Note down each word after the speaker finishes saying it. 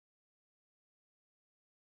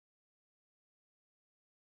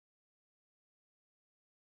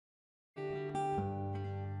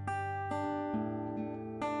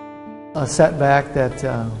A setback that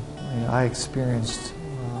I experienced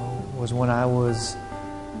was when I was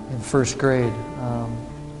in first grade.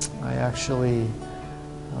 I actually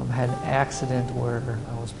had an accident where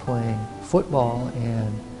I was playing football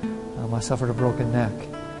and I suffered a broken neck.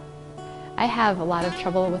 I have a lot of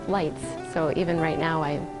trouble with lights, so even right now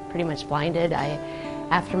I'm pretty much blinded.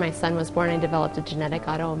 After my son was born, I developed a genetic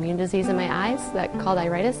autoimmune disease in my eyes called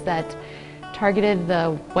iritis that targeted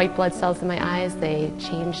the white blood cells in my eyes. They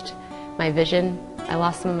changed my vision. I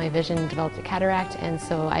lost some of my vision and developed a cataract, and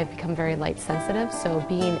so I've become very light sensitive, so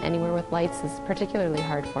being anywhere with lights is particularly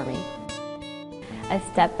hard for me. A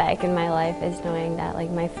step back in my life is knowing that like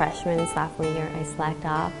my freshman and sophomore year I slacked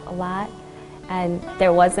off a lot, and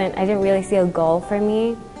I didn't really see a goal for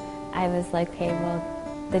me. I was like, okay,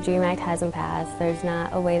 well, the DREAM Act hasn't passed. There's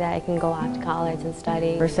not a way that I can go off to college and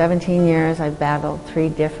study. For 17 years I've battled 3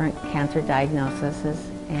 different cancer diagnoses,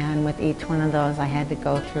 and with each one of those I had to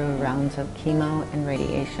go through rounds of chemo and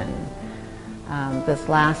radiation. This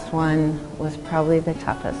last one was probably the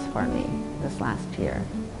toughest for me this last year.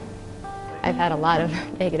 I've had a lot of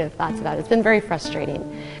negative thoughts about it. It's been very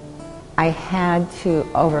frustrating. I had to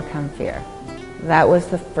overcome fear. That was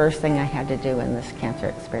the first thing I had to do in this cancer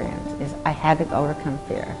experience, is I had to overcome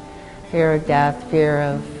fear. Fear of death, fear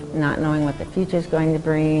of not knowing what the future is going to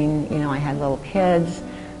bring. You know, I had little kids,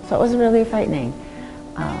 so it was really frightening.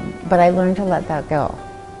 But I learned to let that go.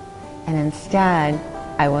 And instead,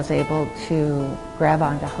 I was able to grab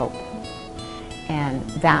onto hope. And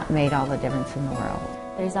that made all the difference in the world.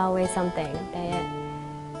 There's always something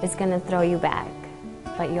that is going to throw you back,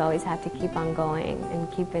 but you always have to keep on going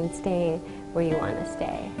and keep on staying where you want to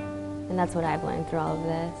stay. And that's what I've learned through all of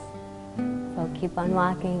this. So keep on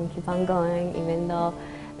walking, keep on going, even though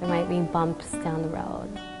there might be bumps down the road.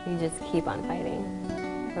 You just keep on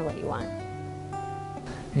fighting for what you want.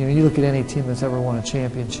 You know, you look at any team that's ever won a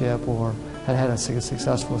championship or had a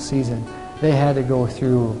successful season, they had to go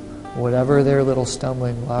through whatever their little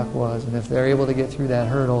stumbling block was, and if they're able to get through that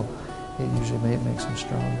hurdle, it usually makes them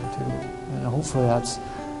stronger too. And hopefully that's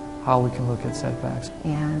how we can look at setbacks.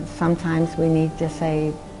 And sometimes we need to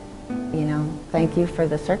say, you know, thank you for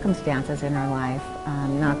the circumstances in our life.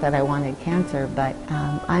 Not that I wanted cancer, but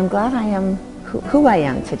I'm glad I am who I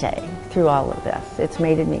am today through all of this. It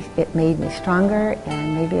made me stronger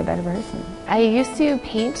and made me a better person. I used to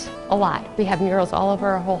paint a lot. We have murals all over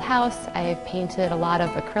our whole house. I've painted a lot of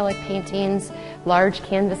acrylic paintings, large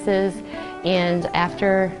canvases, and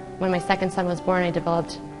when my second son was born, I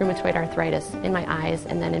developed rheumatoid arthritis in my eyes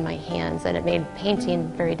and then in my hands, and it made painting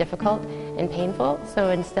very difficult and painful.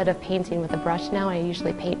 So instead of painting with a brush now, I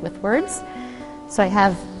usually paint with words. So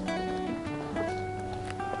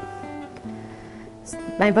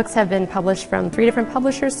my books have been published from 3 different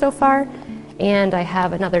publishers so far, and I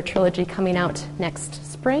have another trilogy coming out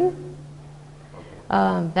next spring.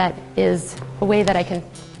 That is a way that I can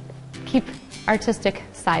keep artistic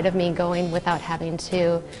side of me going without having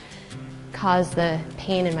to cause the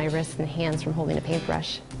pain in my wrists and hands from holding a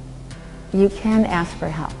paintbrush. You can ask for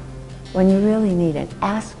help. When you really need it,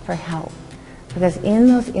 ask for help. Because in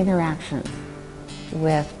those interactions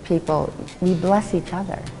with people, we bless each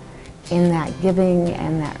other in that giving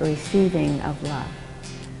and that receiving of love.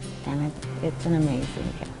 And it's an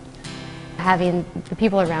amazing gift. Having the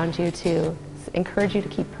people around you to encourage you to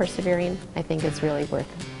keep persevering, I think is really worth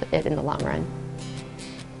it in the long run.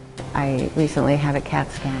 I recently had a CAT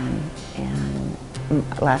scan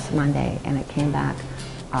last Monday, and it came back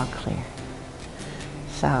all clear.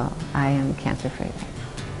 So I am cancer-free right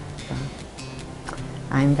now. So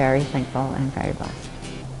I'm very thankful and very blessed.